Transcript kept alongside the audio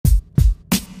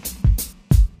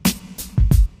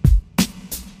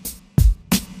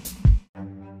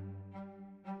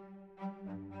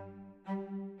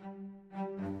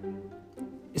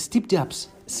Steve Jobs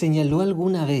señaló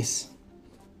alguna vez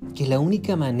que la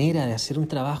única manera de hacer un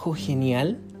trabajo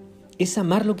genial es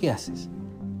amar lo que haces.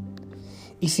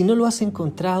 Y si no lo has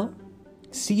encontrado,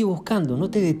 sigue buscando, no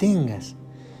te detengas,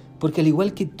 porque al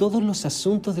igual que todos los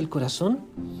asuntos del corazón,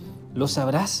 lo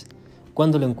sabrás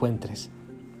cuando lo encuentres.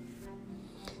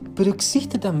 Pero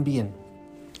existe también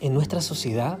en nuestra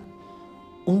sociedad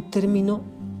un término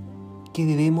que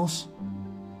debemos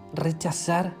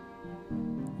rechazar,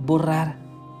 borrar,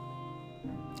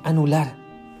 anular.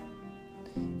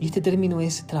 Y este término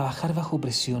es trabajar bajo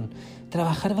presión.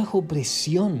 Trabajar bajo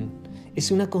presión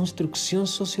es una construcción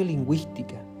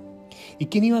sociolingüística. ¿Y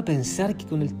quién iba a pensar que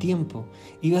con el tiempo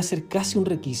iba a ser casi un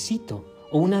requisito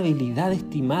o una habilidad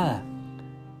estimada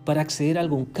para acceder a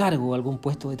algún cargo o algún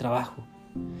puesto de trabajo?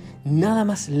 Nada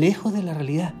más lejos de la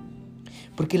realidad,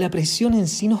 porque la presión en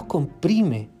sí nos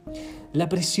comprime, la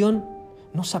presión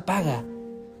nos apaga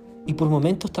y por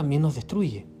momentos también nos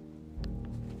destruye.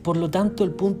 Por lo tanto,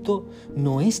 el punto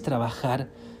no es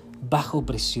trabajar bajo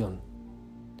presión.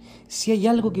 Si hay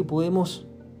algo que podemos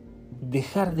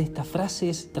dejar de esta frase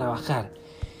es trabajar,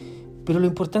 pero lo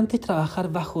importante es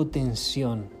trabajar bajo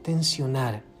tensión,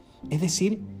 tensionar, es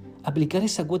decir, aplicar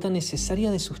esa cuota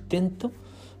necesaria de sustento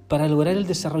para lograr el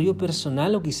desarrollo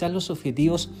personal o quizás los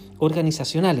objetivos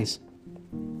organizacionales,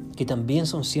 que también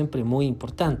son siempre muy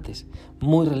importantes,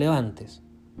 muy relevantes.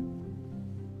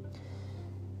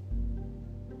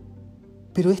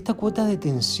 Pero esta cuota de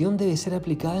tensión debe ser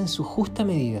aplicada en su justa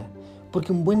medida,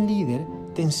 porque un buen líder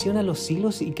tensiona los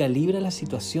hilos y calibra las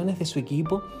situaciones de su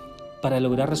equipo para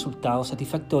lograr resultados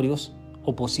satisfactorios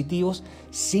o positivos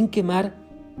sin quemar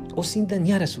o sin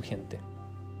dañar a su gente.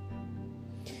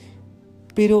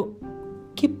 Pero,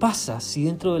 ¿qué pasa si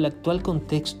dentro del actual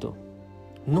contexto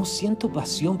no siento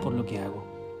pasión por lo que hago?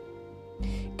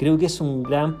 Creo que es un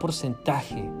gran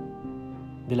porcentaje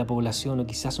de la población o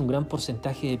quizás un gran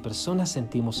porcentaje de personas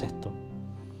sentimos esto.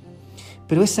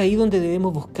 Pero es ahí donde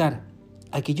debemos buscar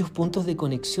aquellos puntos de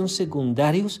conexión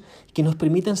secundarios que nos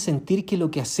permitan sentir que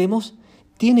lo que hacemos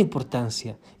tiene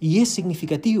importancia y es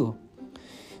significativo.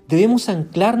 Debemos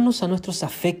anclarnos a nuestros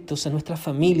afectos, a nuestras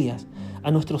familias,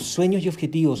 a nuestros sueños y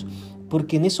objetivos,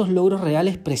 porque en esos logros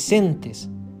reales presentes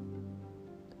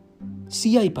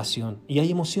sí hay pasión y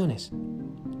hay emociones,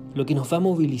 lo que nos va a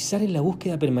movilizar en la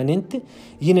búsqueda permanente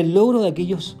y en el logro de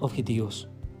aquellos objetivos.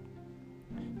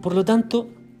 Por lo tanto,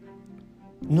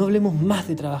 no hablemos más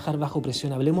de trabajar bajo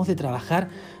presión, hablemos de trabajar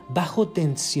bajo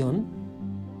tensión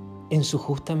en su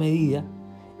justa medida,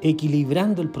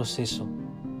 equilibrando el proceso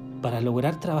para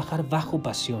lograr trabajar bajo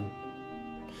pasión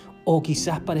o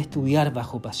quizás para estudiar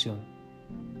bajo pasión.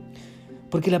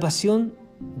 Porque la pasión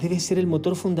debe ser el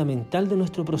motor fundamental de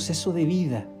nuestro proceso de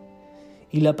vida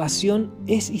y la pasión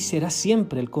es y será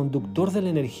siempre el conductor de la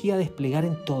energía a desplegar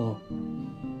en todo.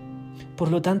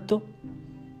 Por lo tanto,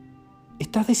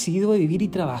 ¿estás decidido a vivir y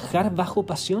trabajar bajo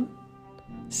pasión?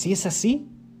 Si es así,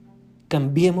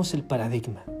 cambiemos el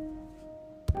paradigma.